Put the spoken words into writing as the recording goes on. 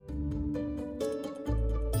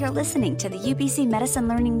You're listening to the UBC Medicine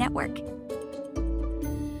Learning Network.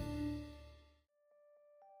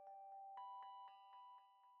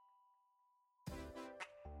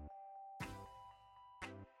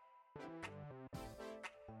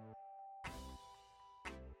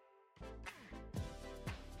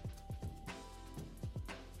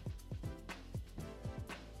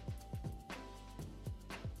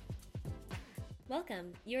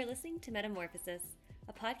 Welcome. You are listening to Metamorphosis,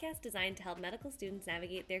 a podcast designed to help medical students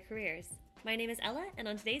navigate their careers. My name is Ella, and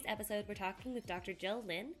on today's episode, we're talking with Dr. Jill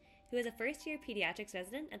Lin, who is a first-year pediatrics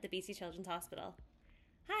resident at the BC Children's Hospital.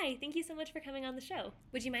 Hi, thank you so much for coming on the show.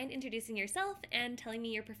 Would you mind introducing yourself and telling me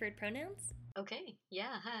your preferred pronouns? Okay,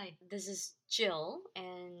 yeah, hi. This is Jill,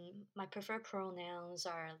 and my preferred pronouns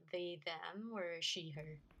are they, them, or she,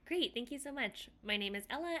 her. Great, thank you so much. My name is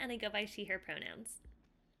Ella, and I go by she, her pronouns.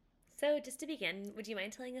 So, just to begin, would you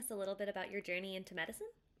mind telling us a little bit about your journey into medicine?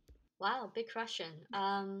 Wow, big question.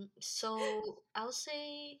 So I'll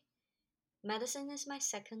say medicine is my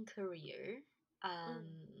second career.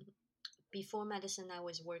 Before medicine, I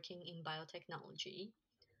was working in biotechnology.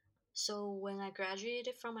 So when I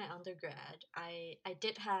graduated from my undergrad, I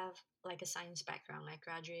did have like a science background. I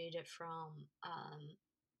graduated from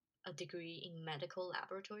a degree in medical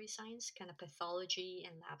laboratory science, kind of pathology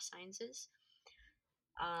and lab sciences.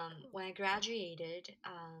 When I graduated,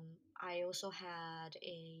 I also had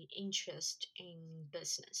a interest in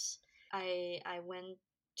business. I went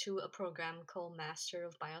to a program called Master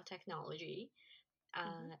of Biotechnology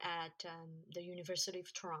at the University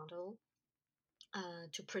of Toronto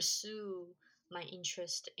to pursue my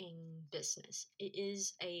interest in business. It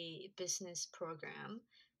is a business program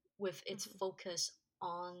with its focus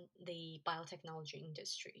on the biotechnology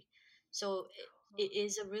industry. So it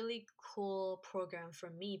is a really cool program for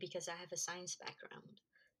me because I have a science background.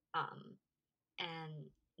 And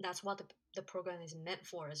that's what the program is meant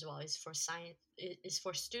for as well. Is for science. Is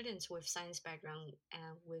for students with science background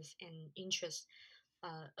and with an interest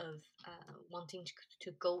of wanting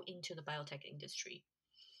to go into the biotech industry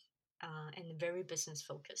and very business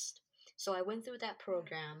focused. So I went through that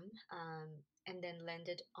program and then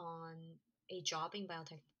landed on a job in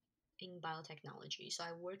biotechnology. So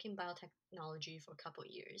I worked in biotechnology for a couple of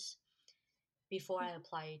years before I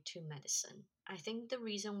applied to medicine. I think the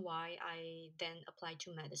reason why I then applied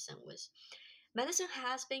to medicine was medicine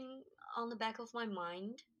has been on the back of my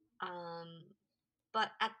mind.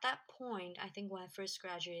 But at that point, I think when I first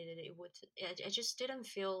graduated, I just didn't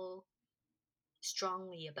feel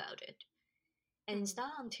strongly about it. And it's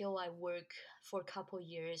not until I work for a couple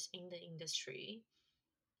years in the industry,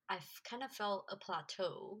 I've kind of felt a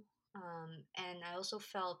plateau. And I also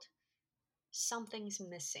felt something's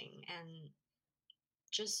missing and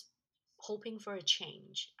just hoping for a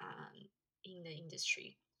change in the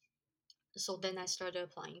industry. So then I started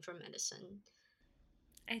applying for medicine.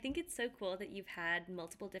 I think it's so cool that you've had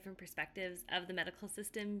multiple different perspectives of the medical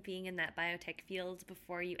system being in that biotech field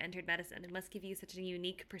before you entered medicine. It must give you such a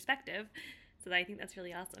unique perspective. So I think that's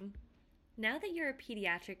really awesome. Now that you're a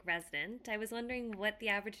pediatric resident, I was wondering what the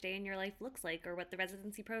average day in your life looks like or what the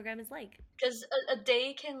residency program is like. Because a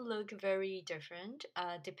day can look very different,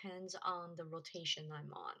 depends on the rotation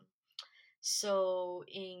I'm on. So,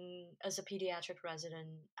 as a pediatric resident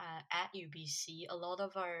at UBC, a lot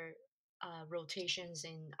of our rotations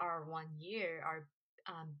in our 1 year are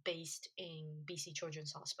based in BC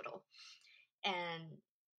Children's Hospital, and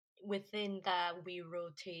within that, we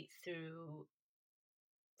rotate through,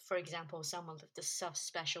 for example, some of the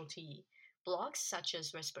subspecialty blocks such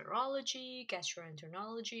as respirology,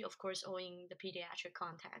 gastroenterology, of course, all in the pediatric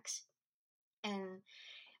context. And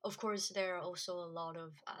of course, there are also a lot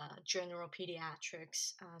of general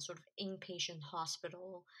pediatrics, sort of inpatient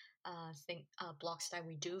hospital blocks that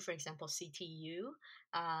we do. For example, CTU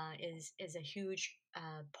is a huge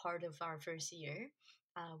part of our first year.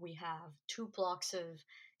 We have 2 blocks of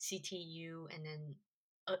CTU and then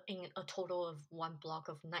in a total of 1 block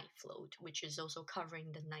of night float, which is also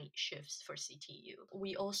covering the night shifts for CTU.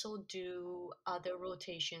 We also do other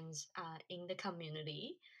rotations in the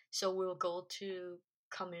community. So we'll go to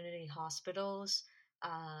community hospitals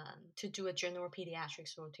to do a general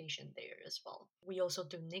pediatrics rotation there as well. We also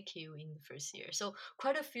do NICU in the first year. So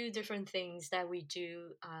quite a few different things that we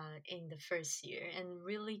do in the first year, and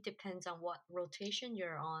really depends on what rotation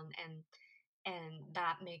you're on, and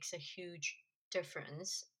that makes a huge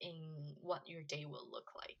difference in what your day will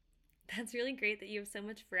look like. That's really great that you have so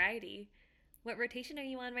much variety. What rotation are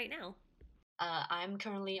you on right now? I'm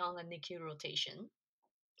currently on the NICU rotation.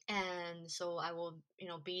 And so I will,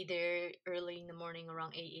 be there early in the morning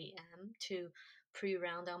around 8 a.m. to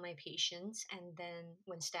pre-round on my patients, and then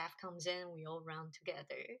when staff comes in, we all round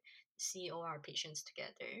together, see all our patients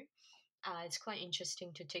together. It's quite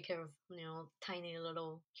interesting to take care of, tiny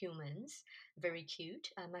little humans, very cute.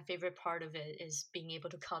 My favorite part of it is being able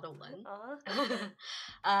to cuddle one. Aw, that's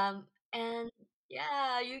fun. And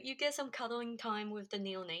yeah, you get some cuddling time with the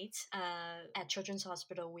neonates. At Children's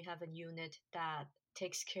Hospital, we have a unit that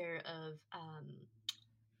takes care of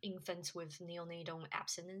infants with neonatal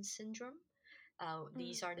abstinence syndrome.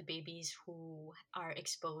 These Mm, are the babies who are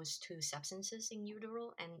exposed to substances in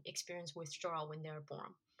utero and experience withdrawal when they're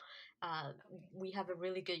born. Uh, okay. we have a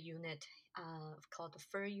really good unit called the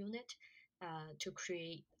FUR unit to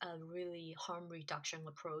create a really harm reduction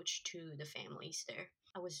approach to the families there.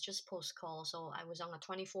 I was just post call, so I was on a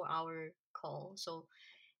 24-hour call. So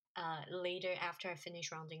later, after I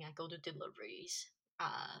finish rounding, I go to deliveries,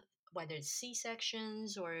 uh, whether it's C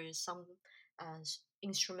sections or some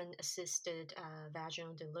instrument assisted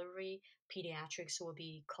vaginal delivery. Pediatrics will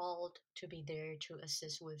be called to be there to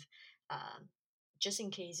assist with, um, just in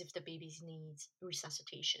case if the baby needs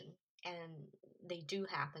resuscitation. And they do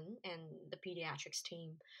happen, and the pediatrics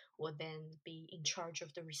team will then be in charge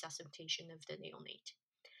of the resuscitation of the neonate.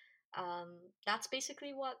 That's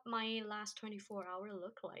basically what my last 24-hour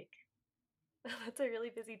looked like. That's a really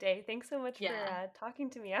busy day. Thanks so much for Yeah. talking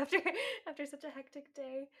to me after after such a hectic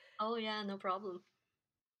day. Oh yeah, no problem.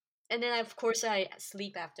 And then of course I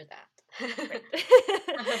sleep after that.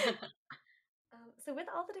 Right. So with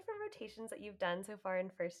all the different rotations that you've done so far in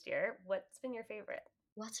first year, what's been your favorite?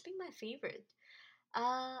 What's been my favorite?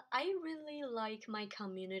 I really like my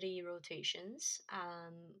community rotations.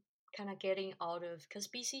 Kind of getting out of, because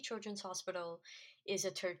BC Children's Hospital is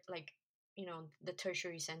the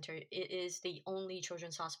tertiary center. It is the only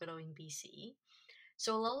children's hospital in BC.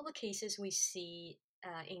 So a lot of the cases we see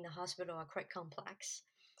in the hospital are quite complex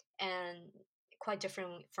and quite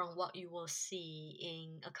different from what you will see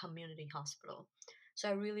in a community hospital. So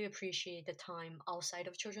I really appreciate the time outside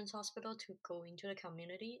of children's hospital to go into the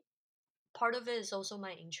community. Part of it is also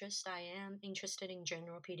my interest. I am interested in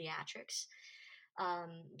general pediatrics.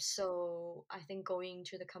 So I think going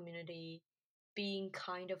to the community, being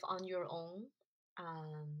kind of on your own,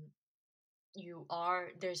 um,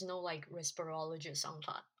 there's no like respirologist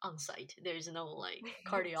on site, there's no like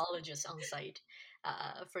cardiologist on site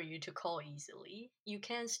for you to call easily. You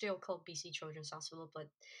can still call BC Children's Hospital, but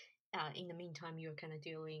in the meantime you're kind of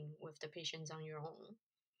dealing with the patients on your own.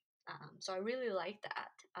 So I really like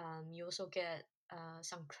that. You also get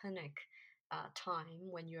some clinic time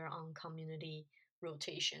when you're on community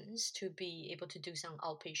rotations to be able to do some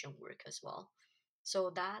outpatient work as well.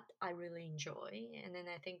 So that I really enjoy. And then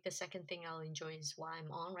I think the second thing I'll enjoy is why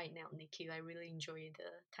I'm on right now, NICU. I really enjoy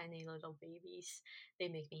the tiny little babies. They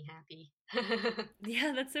make me happy.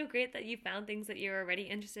 Yeah, that's so great that you found things that you're already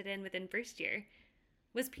interested in within first year.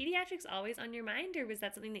 Was pediatrics always on your mind, or was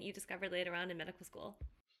that something that you discovered later on in medical school?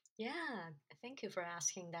 Yeah, thank you for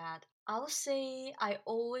asking that. I'll say I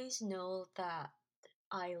always know that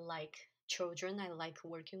I like children. I like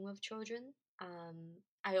working with children.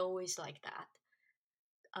 I always like that.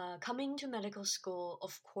 Coming to medical school,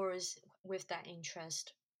 of course, with that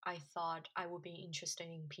interest, I thought I would be interested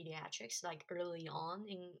in pediatrics. Like early on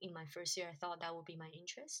in my first year, I thought that would be my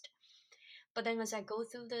interest. But then as I go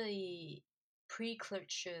through the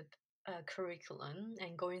pre-clerkship curriculum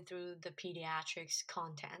and going through the pediatrics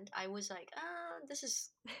content, I was like, this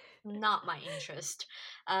is not my interest.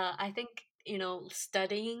 I think,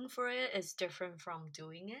 studying for it is different from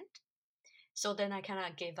doing it. So then I kind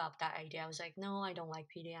of gave up that idea. I was like, no, I don't like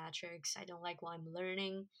pediatrics. I don't like what I'm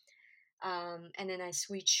learning. And then I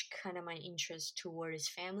switched kind of my interest towards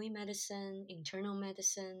family medicine, internal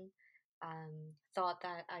medicine. Thought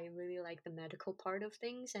that I really like the medical part of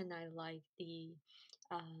things, and I like the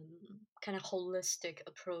kind of holistic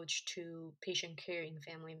approach to patient care in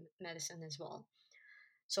family medicine as well.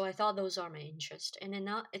 So I thought those are my interests. And then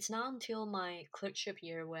it's not until my clerkship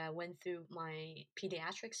year where I went through my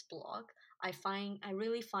pediatrics block, I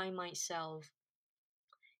really find myself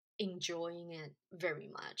enjoying it very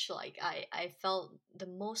much. Like I felt the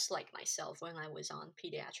most like myself when I was on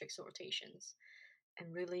pediatrics rotations,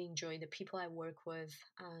 and really enjoy the people I work with,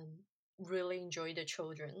 really enjoy the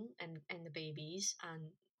children and the babies,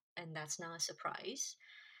 and that's not a surprise.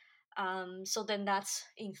 So then that's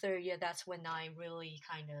in third year, that's when I really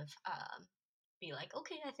kind of be like,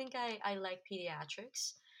 okay, I think I like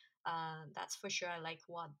pediatrics. That's for sure. I like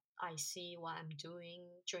what I see, what I'm doing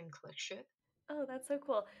during clerkship. Oh, that's so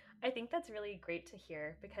cool. I think that's really great to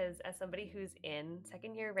hear because as somebody who's in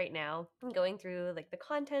second year right now, I'm going through like the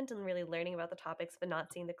content and really learning about the topics, but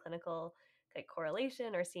not seeing the clinical like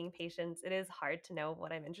correlation or seeing patients, it is hard to know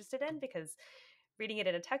what I'm interested in because reading it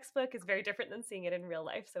in a textbook is very different than seeing it in real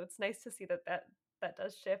life. So it's nice to see that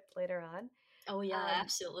does shift later on. Oh yeah, Um,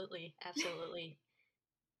 absolutely, absolutely.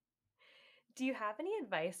 do you have any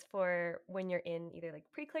advice for when you're in either like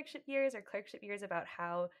pre-clerkship years or clerkship years about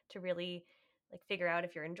how to really like figure out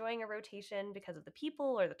if you're enjoying a rotation because of the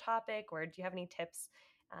people or the topic, or do you have any tips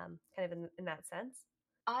kind of in that sense?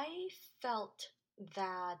 I felt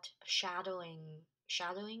that shadowing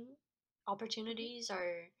Hmm. opportunities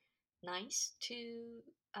are nice to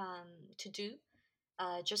do.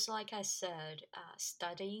 Just like I said,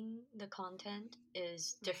 studying the content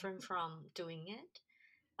is different Right. from doing it.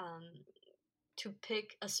 Um, to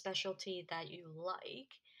pick a specialty that you like,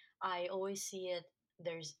 I always see it.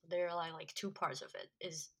 There are like two parts of it.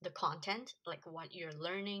 Is the content, like what you're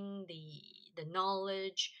learning, the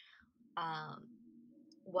knowledge, um,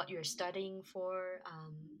 what you're studying for,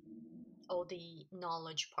 all the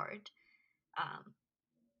knowledge part. Um,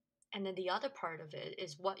 and then the other part of it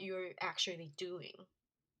is what you're actually doing,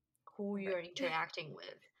 who you're Right. interacting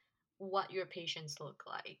with, what your patients look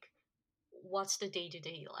like, what's the day to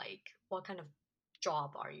day like, what kind of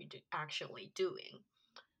job are you actually doing.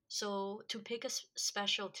 So to pick a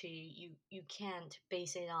specialty, you can't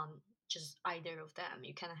base it on just either of them.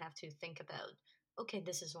 You kind of have to think about, okay,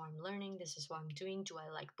 this is what I'm learning, this is what I'm doing. Do I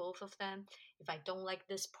like both of them? If I don't like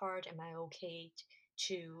this part, am I okay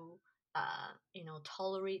to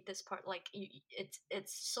tolerate this part? Like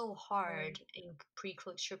it's so hard Right. in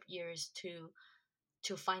pre-clerkship years to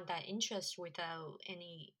find that interest without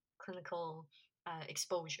any clinical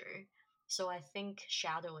exposure. So I think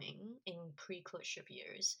shadowing in pre-clerkship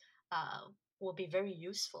years uh, will be very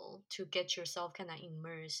useful to get yourself kind of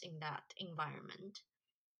immersed in that environment.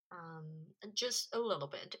 Um, just a little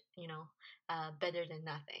bit, better than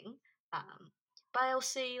nothing. Um, but I'll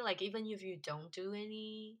say, like, even if you don't do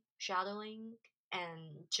any shadowing and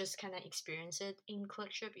just kind of experience it in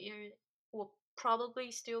clerkship year, will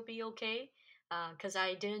probably still be okay. Because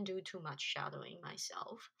I didn't do too much shadowing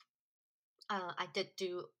myself. I did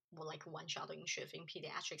do well, like one shadowing shift in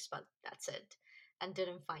pediatrics, but that's it, and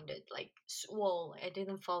didn't find it like well. I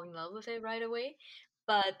didn't fall in love with it right away,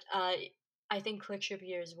 but I think clerkship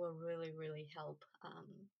years will really help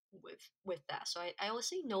with that. So I always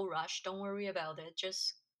say no rush. Don't worry about it.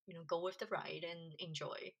 Just go with the ride and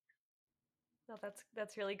enjoy. Well,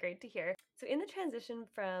 that's really great to hear. So, in the transition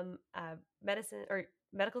from medicine or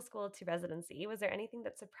medical school to residency, was there anything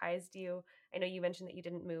that surprised you? I know you mentioned that you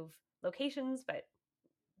didn't move locations, but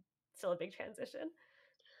still a big transition.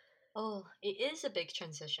 Oh, it is a big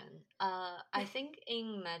transition. I think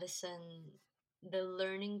in medicine, the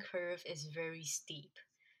learning curve is very steep.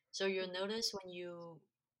 So you'll Hmm. notice when you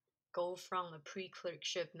go from a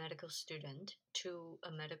pre-clerkship medical student to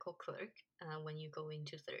a medical clerk when you go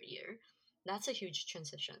into third year, that's a huge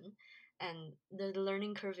transition. And the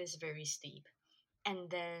learning curve is very steep, and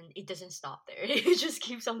then it doesn't stop there. It just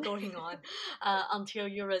keeps on going on until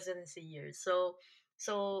your residency year. So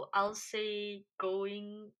I'll say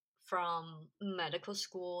going from medical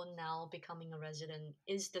school now becoming a resident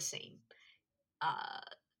is the same. uh,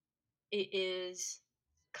 it is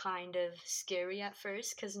kind of scary at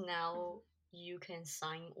first because now Hmm. you can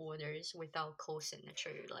sign orders without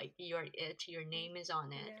co-signature, like your name is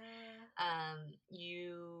on it. Yeah.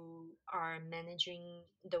 You are managing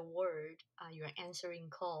the ward, you're answering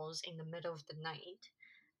calls in the middle of the night.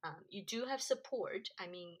 You do have support. I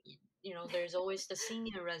mean, there's always the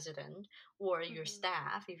senior resident or your Hmm.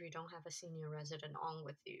 staff if you don't have a senior resident on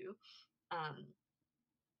with you. Um,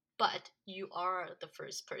 but you are the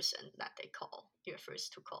first person that they call, you're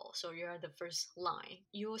first to call, so you're the first line.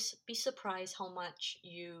 You'll be surprised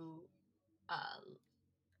uh,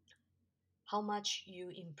 how much you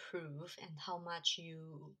improve and how much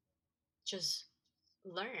you just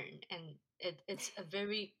learn. And it's a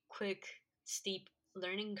very quick steep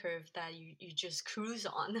learning curve that you just cruise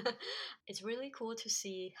on. It's really cool to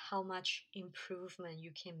see how much improvement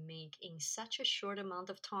you can make in such a short amount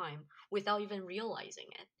of time without even realizing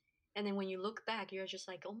it. And then when you look back, you're just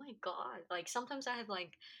like, oh my god. Like sometimes I have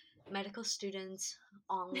like medical students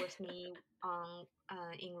on with me on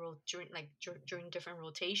during during different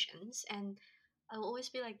rotations, and I'll always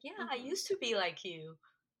be like, yeah, I Hmm. used to be like you.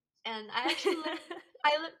 And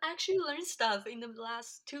actually learned stuff in the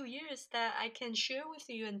last 2 years that I can share with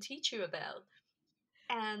you and teach you about.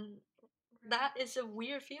 And that is a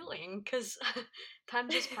weird feeling because time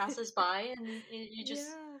just passes by and you just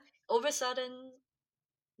Yeah. all of a sudden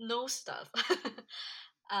know stuff.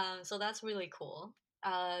 So that's really cool.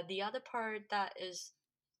 The other part that is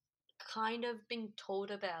kind of being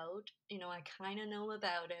told about, I kind of know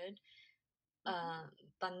about it, Mm-hmm. uh,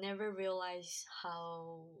 but never realize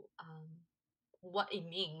how what it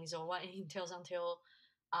means or what it entails until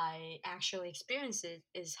I actually experience it,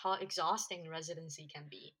 is how exhausting residency can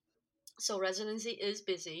be. So residency is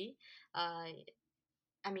busy. Uh,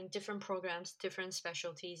 I mean, different programs, different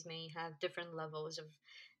specialties may have different levels of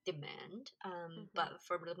demand. Mm-hmm. But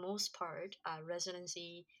for the most part,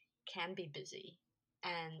 residency can be busy.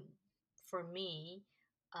 And for me,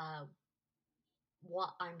 uh,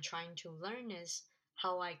 what I'm trying to learn is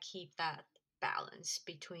how I keep that balance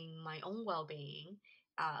between my own well being,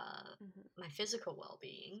 Mm-hmm. my physical well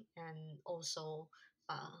being, and also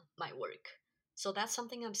my work. So that's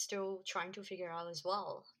something I'm still trying to figure out as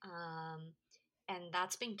well. And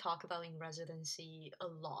that's being talked about in residency a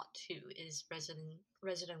lot too, is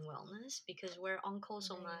resident wellness, because we're on call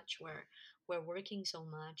so Right. much, we're working so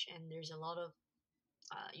much, and there's a lot of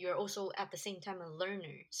you're also at the same time a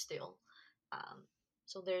learner still. Um,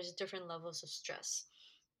 so there's different levels of stress.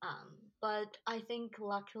 But I think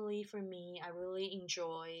luckily for me, I really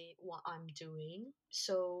enjoy what I'm doing.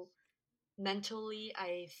 So mentally,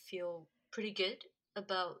 I feel pretty good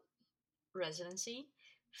about residency.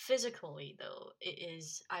 Physically, though,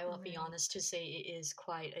 I will be Right. honest to say, it is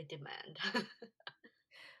quite a demand.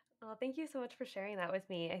 Well, thank you so much for sharing that with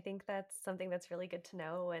me. I think that's something that's really good to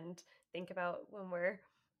know and think about when we're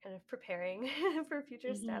kind of preparing for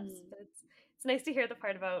future steps. Hmm. But it's nice to hear the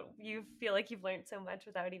part about you feel like you've learned so much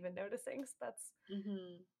without even noticing. So that's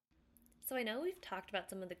Hmm. so I know we've talked about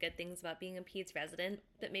some of the good things about being a PEDS resident,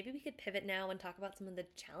 but maybe we could pivot now and talk about some of the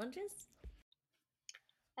challenges.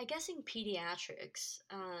 I guess in pediatrics,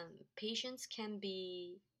 patients can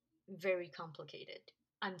be very complicated.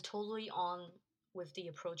 I'm totally on with the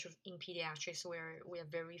approach of in pediatrics where we are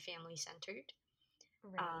very family centered.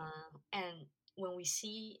 Right. And when we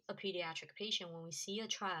see a pediatric patient, when we see a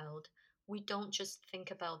child, we don't just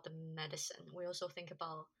think about the medicine. We also think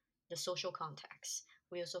about the social context.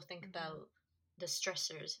 We also think Mm-hmm. about the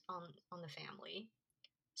stressors on the family.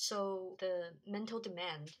 So the mental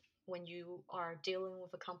demand when you are dealing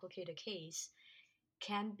with a complicated case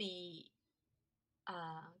can be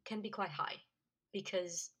can be quite high,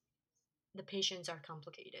 because the patients are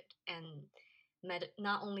complicated, and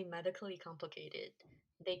not only medically complicated,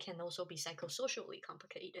 they can also be psychosocially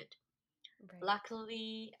complicated. Right.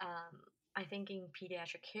 Luckily, I think in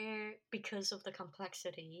pediatric care, because of the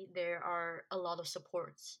complexity, there are a lot of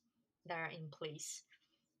supports that are in place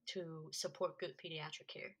to support good pediatric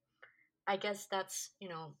care. I guess that's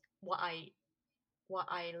what I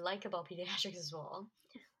like about pediatrics as well.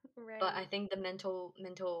 But I Right. think the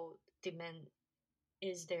mental demand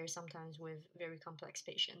is there sometimes with very complex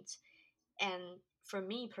patients. And for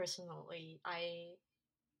me personally, I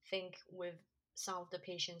think with some of the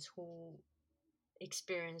patients who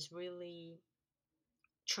experience really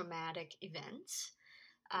traumatic events,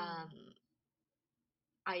 Mm. um,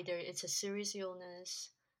 either it's a serious illness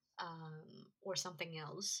or something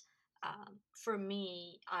else. For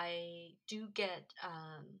me, I do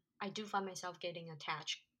find myself getting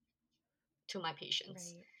attached to my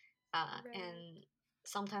patients, Right. Right. and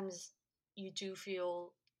sometimes you do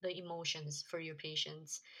feel the emotions for your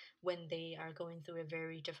patients when they are going through a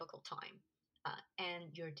very difficult time,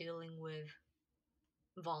 and you're dealing with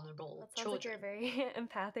Well, vulnerable it sounds like you're a children. very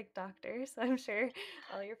empathic doctor, so I'm sure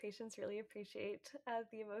all your patients really appreciate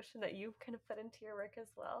the emotion that you kind of put into your work as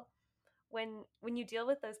well. When you deal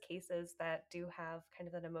with those cases that do have kind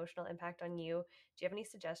of an emotional impact on you, do you have any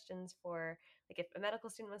suggestions for like if a medical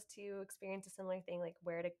student was to experience a similar thing, like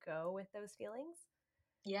where to go with those feelings?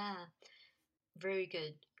 Yeah, very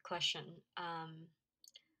good question.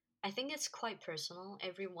 I think it's quite personal.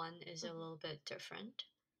 Everyone is a Hmm. little bit different.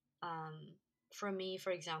 Um, for me,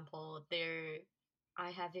 for example, I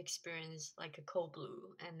have experienced like a cold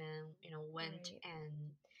blue, and then went Right.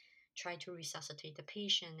 and tried to resuscitate the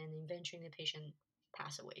patient, and eventually the patient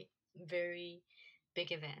passed away. Very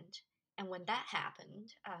big event. And when that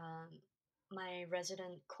happened, my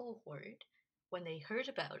resident cohort, when they heard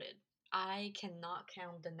about it, I cannot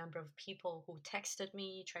count the number of people who texted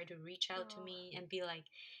me, tried to reach out to Oh, me, and be like,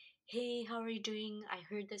 "Hey, how are you doing? I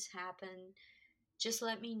heard this happened. Just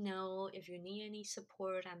let me know if you need any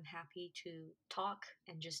support. I'm happy to talk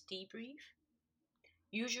and just debrief."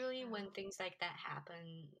 Usually, when wow. things like that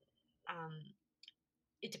happen, um,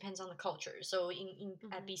 it depends on the culture. So in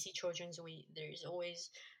at Hmm. BC Children's, we there's always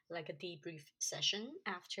like a debrief session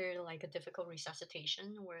after like a difficult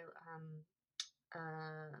resuscitation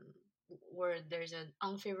um, where there's an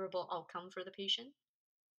unfavorable outcome for the patient.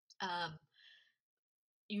 Um,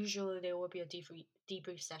 Usually there will be a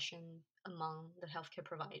debrief session among the healthcare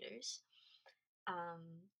providers. Um,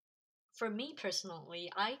 for me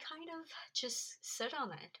personally, I kind of just sit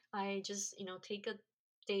on it. I just, take a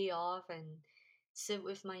day off and sit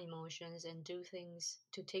with my emotions and do things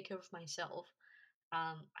to take care of myself.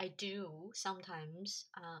 I do sometimes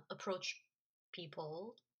approach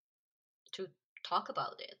people to talk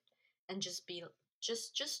about it and just be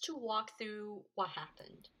just to walk through what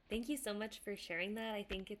happened. Thank you so much for sharing that. I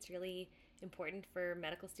think it's really important for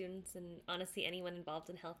medical students and honestly anyone involved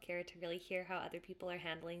in healthcare to really hear how other people are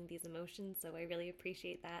handling these emotions. So I really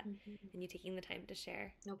appreciate that Mhm. and you taking the time to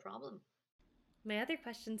share. No problem. My other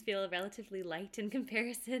questions feel relatively light in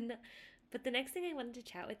comparison, but the next thing I wanted to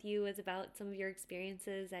chat with you is about some of your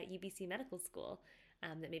experiences at UBC Medical School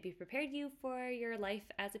that maybe prepared you for your life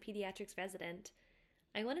as a pediatrics resident.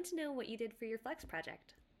 I wanted to know what you did for your Flex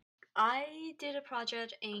project. I did a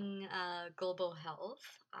project in global health.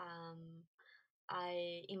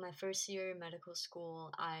 I in my first year in medical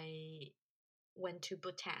school, I went to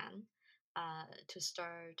Bhutan to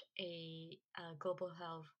start a global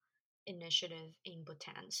health initiative in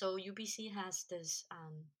Bhutan. So UBC has this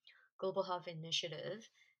global health initiative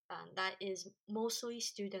that is mostly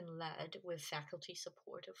student led with faculty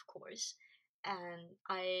support, of course. And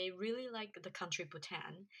I really like the country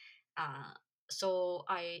Bhutan. Uh, so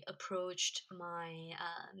I approached my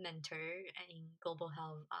mentor in global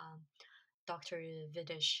health, Dr.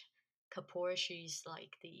 Vidish Kapoor. She's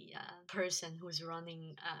like the person who's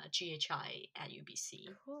running GHI at UBC.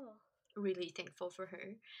 Cool. Really thankful for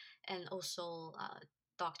her. And also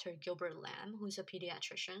Dr. Gilbert Lam, who's a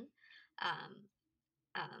pediatrician, um,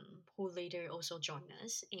 who later also joined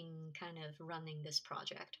us in kind of running this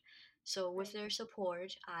project. So with Right. their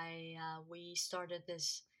support, I we started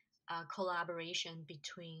this collaboration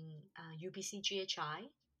between UBC GHI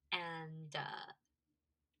and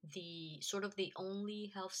the sort of the only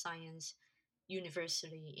health science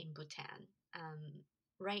university in Bhutan.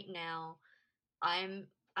 Right now,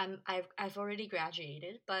 I've already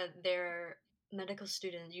graduated, but there are medical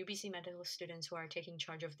students, UBC medical students, who are taking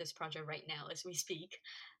charge of this project right now as we speak.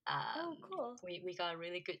 Um, Oh, cool. we got a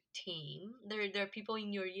really good team. There are people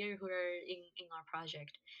in your year who are in our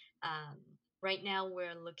project. Um, right now,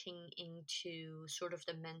 we're looking into sort of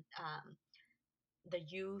the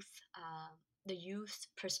youth the youth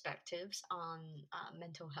perspectives on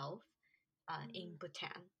mental health in Mm,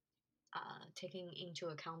 Bhutan, taking into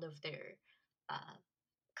account of their uh,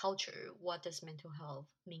 culture. What does mental health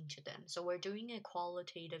mean to them? So we're doing a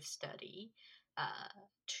qualitative study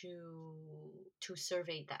to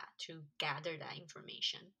survey that, to gather that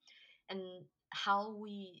information. And how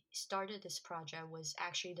we started this project was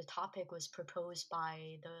actually the topic was proposed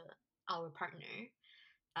by the our partner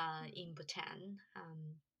mm. in Bhutan.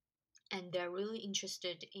 And they're really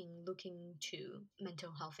interested in looking to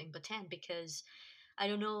mental health in Bhutan because I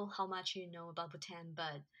don't know how much you know about Bhutan,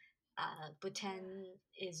 but Bhutan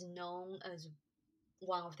Yeah. is known as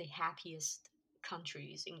one of the happiest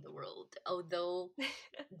countries in the world, although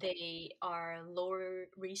they are lower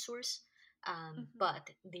resource. Mhm. But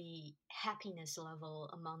the happiness level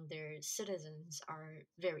among their citizens are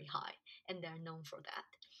very high, and they're known for that.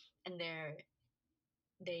 And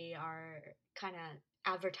they are kind of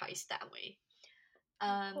advertised that way.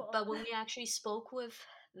 Oh, cool. But when we actually spoke with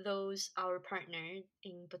those our partner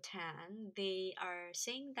in Bhutan, they are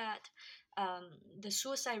saying that the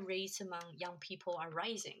suicide rates among young people are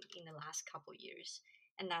rising in the last couple years,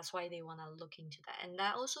 and that's why they want to look into that. And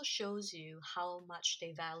that also shows you how much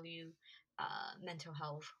they value mental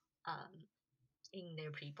health in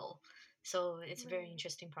their people. So it's a very Right.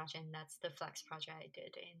 interesting project, and that's the Flex project I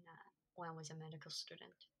did in when I was a medical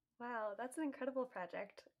student. Wow, that's an incredible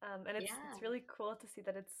project. And it's Yeah. really cool to see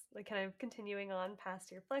that it's like kind of continuing on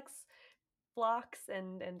past your Flex blocks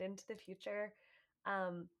and into the future.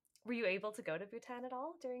 Um, were you able to go to Bhutan at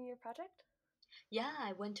all during your project? Yeah,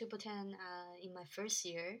 I went to Bhutan in my first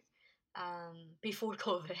year before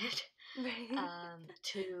COVID Right.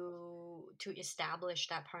 to establish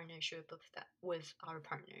that partnership with our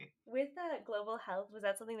partner. With global health, was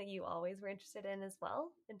that something that you always were interested in as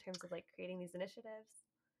well, in terms of like creating these initiatives?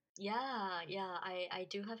 Yeah, yeah, I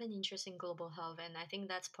do have an interest in global health, and I think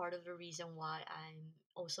that's part of the reason why I'm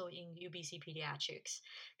also in UBC Pediatrics,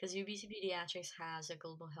 because UBC Pediatrics has a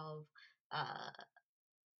global health uh,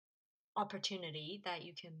 opportunity that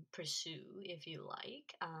you can pursue if you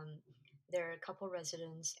like. There are a couple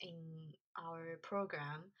residents in our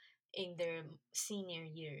program in their senior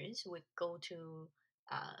years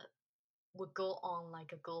uh, would go on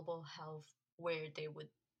like a global health where they would.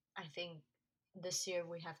 I think this year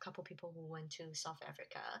we have a couple people who went to South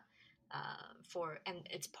Africa and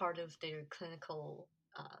it's part of their clinical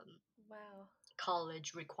Wow.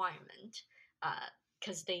 college requirement.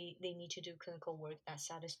 because they need to do clinical work that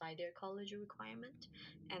satisfy their college requirement,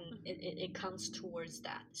 and it comes towards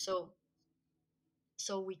that. So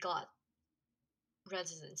we got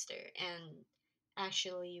residents there, and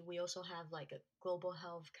actually we also have like a global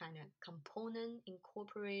health kind of component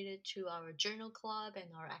incorporated to our journal club and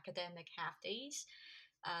our academic half days.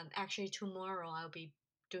 Actually tomorrow I'll be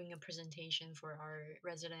doing a presentation for our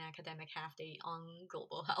resident academic half day on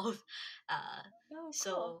global health. uh, Oh, cool.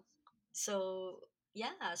 so so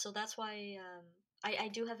yeah, so that's why I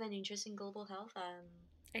do have an interest in global health.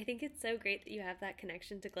 I think it's so great that you have that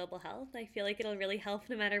connection to global health. I feel like it'll really help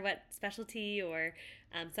no matter what specialty or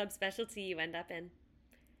subspecialty you end up in.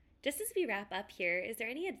 Just as we wrap up here, is there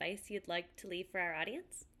any advice you'd like to leave for our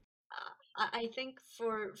audience? I think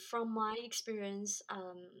from my experience,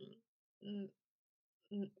 m-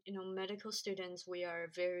 medical students, we are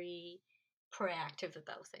very proactive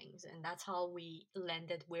about things, and that's how we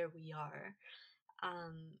landed where we are.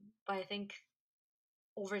 But I think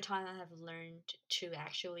over time, I have learned to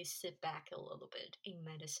actually sit back a little bit in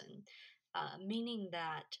medicine, meaning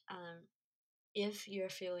that if you're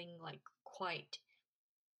feeling like quite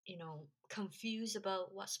confused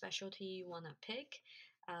about what specialty you want to pick,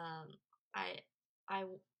 um, I I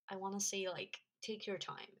I want to say like take your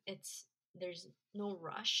time. There's no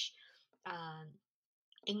rush. Um,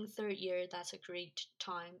 in third year, that's a great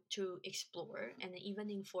time to explore, and even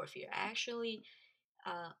in fourth year, I actually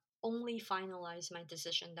uh, only finalize my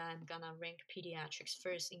decision that I'm gonna rank pediatrics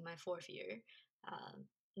first in my fourth year,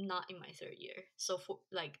 not in my third year. So for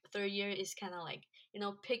like third year is kind of like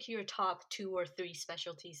pick your top 2 or 3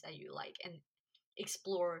 specialties that you like and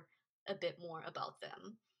explore a bit more about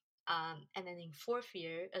them. And then in fourth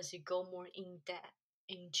year, as you go more in depth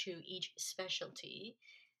into each specialty,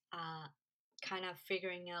 uh, kind of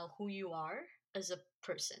figuring out who you are as a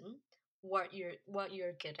person, what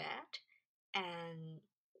you're good at, and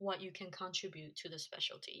what you can contribute to the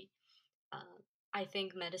specialty. Uh, I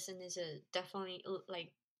think medicine is a definitely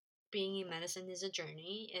like being in medicine is a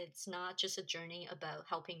journey. It's not just a journey about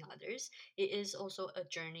helping others. It is also a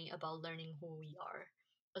journey about learning who we are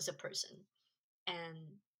as a person, and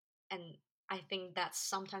and I think that's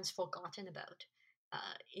sometimes forgotten about.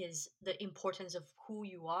 Is the importance of who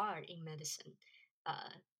you are in medicine, uh,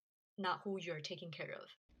 not who you're taking care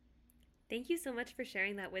Thank you so much for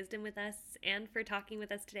sharing that wisdom with us and for talking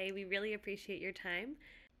with us today. We really appreciate your time.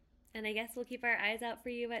 And I guess we'll keep our eyes out for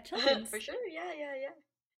you at of. Children's. For sure, yeah, yeah, yeah.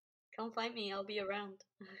 Come find me. I'll be around.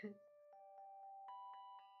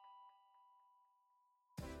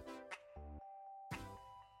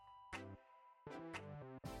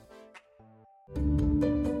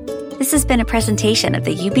 This has been a presentation of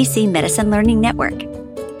the UBC Medicine Learning Network.